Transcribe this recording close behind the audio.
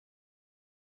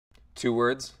Two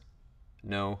words,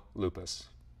 no lupus.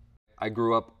 I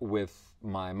grew up with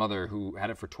my mother who had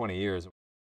it for 20 years.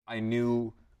 I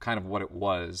knew kind of what it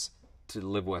was to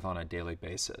live with on a daily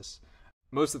basis.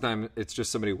 Most of the time, it's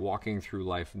just somebody walking through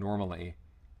life normally,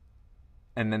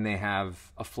 and then they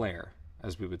have a flare,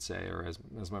 as we would say, or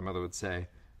as my mother would say,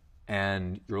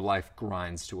 and your life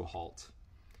grinds to a halt.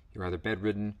 You're either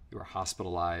bedridden, you're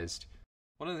hospitalized.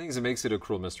 One of the things that makes it a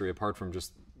cruel mystery, apart from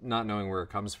just not knowing where it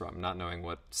comes from, not knowing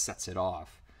what sets it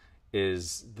off,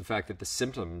 is the fact that the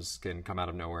symptoms can come out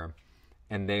of nowhere,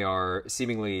 and they are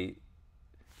seemingly,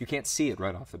 you can't see it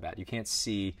right off the bat. You can't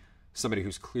see somebody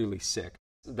who's clearly sick.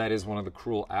 That is one of the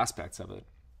cruel aspects of it,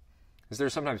 is there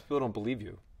sometimes people don't believe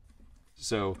you.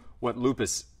 So what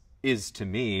lupus is to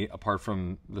me, apart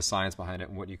from the science behind it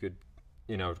and what you could,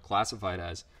 classify it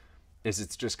as, is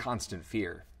it's just constant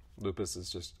fear. Lupus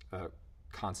is just a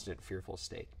constant fearful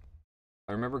state.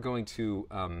 I remember going to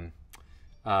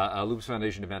a Lupus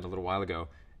Foundation event a little while ago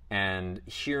and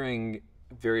hearing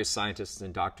various scientists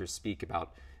and doctors speak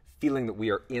about feeling that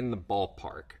we are in the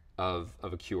ballpark of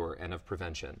a cure and of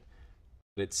prevention.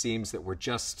 It seems that we're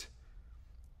just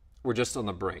on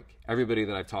the brink. Everybody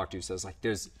that I've talked to says, like,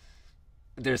 there's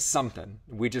something.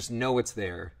 We just know it's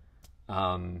there.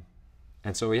 And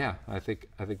so, yeah, I think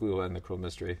we will end the cruel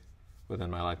mystery within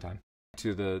my lifetime.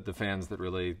 To the fans that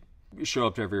really show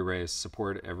up to every race,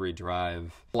 support every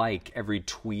drive, like every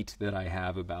tweet that I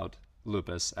have about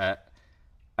lupus, I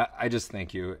just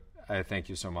thank you. I thank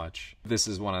you so much. This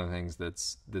is one of the things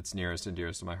that's nearest and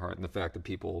dearest to my heart, and the fact that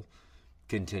people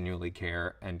continually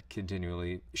care and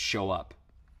continually show up.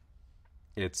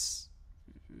 It's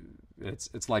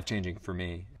life-changing for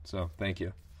me. So thank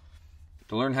you.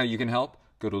 To learn how you can help,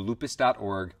 go to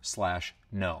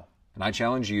lupus.org/know. And I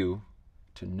challenge you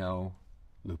to know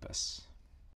lupus.